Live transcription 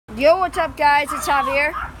Yo, what's up, guys? It's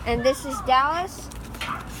Javier, and this is Dallas.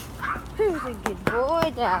 Who's a good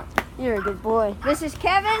boy, Dallas? You're a good boy. This is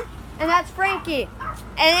Kevin, and that's Frankie.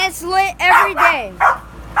 And it's lit every day.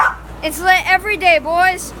 It's lit every day,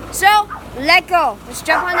 boys. So, let go. Let's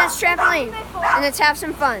jump on this trampoline, and let's have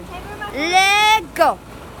some fun. Let go.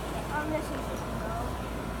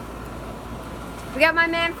 We got my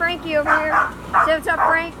man Frankie over here. Say what's up,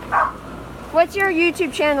 Frank. What's your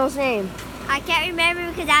YouTube channel's name? I can't remember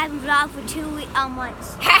because I haven't vlogged for 2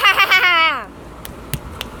 months.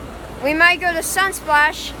 We might go to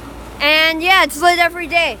Sunsplash, and yeah, it's lit every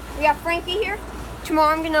day. We got Frankie here.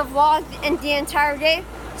 Tomorrow I'm gonna vlog the entire day.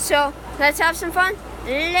 So let's have some fun.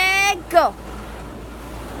 Let go.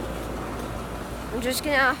 I'm just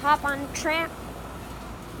gonna hop on the tramp,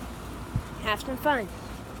 have some fun.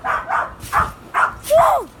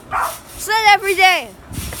 Woo! It's lit every day.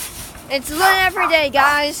 It's lit every day,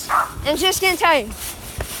 guys. I'm just gonna tell you,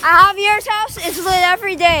 at Javier's house, it's lit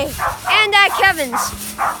every day. And at Kevin's.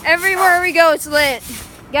 Everywhere we go, it's lit.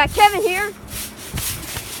 Got Kevin here,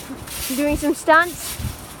 doing some stunts.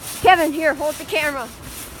 Kevin, here, hold the camera.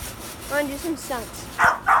 I wanna do some stunts.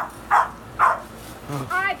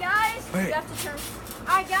 Alright, guys. Wait. You have to turn.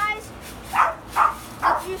 Alright, guys.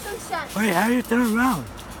 Let's do some stunts. Wait, how do you turn around?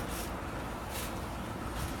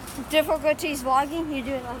 Difficulties vlogging, you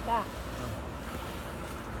do it like that.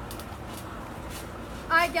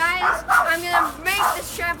 Alright, guys, I'm gonna make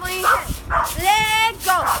this trampoline. Let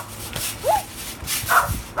go.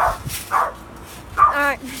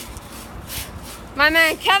 Alright. My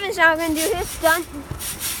man Kevin's now gonna do his stunt.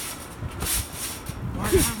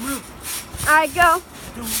 Alright, go.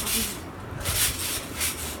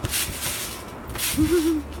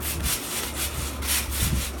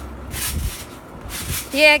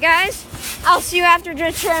 Yeah, guys, I'll see you after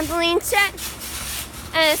the trampoline set,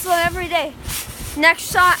 and it's lit every day.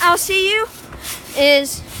 Next shot I'll see you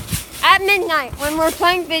is at midnight when we're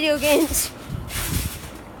playing video games.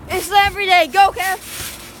 It's lit every day. Go, Kev.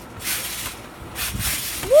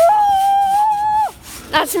 Woo!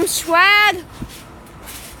 That's some swag.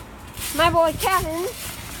 My boy Kevin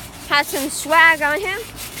has some swag on him,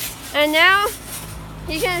 and now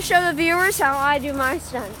he's gonna show the viewers how I do my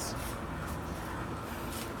stunts.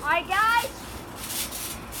 Alright, guys,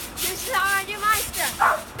 this is how I do my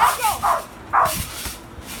stuff. Let's go.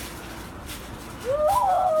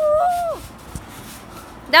 Woo!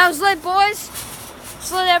 That was lit, boys.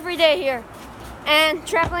 It's lit every day here. And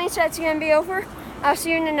trampoline set's gonna be over. I'll see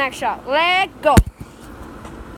you in the next shot. Let go.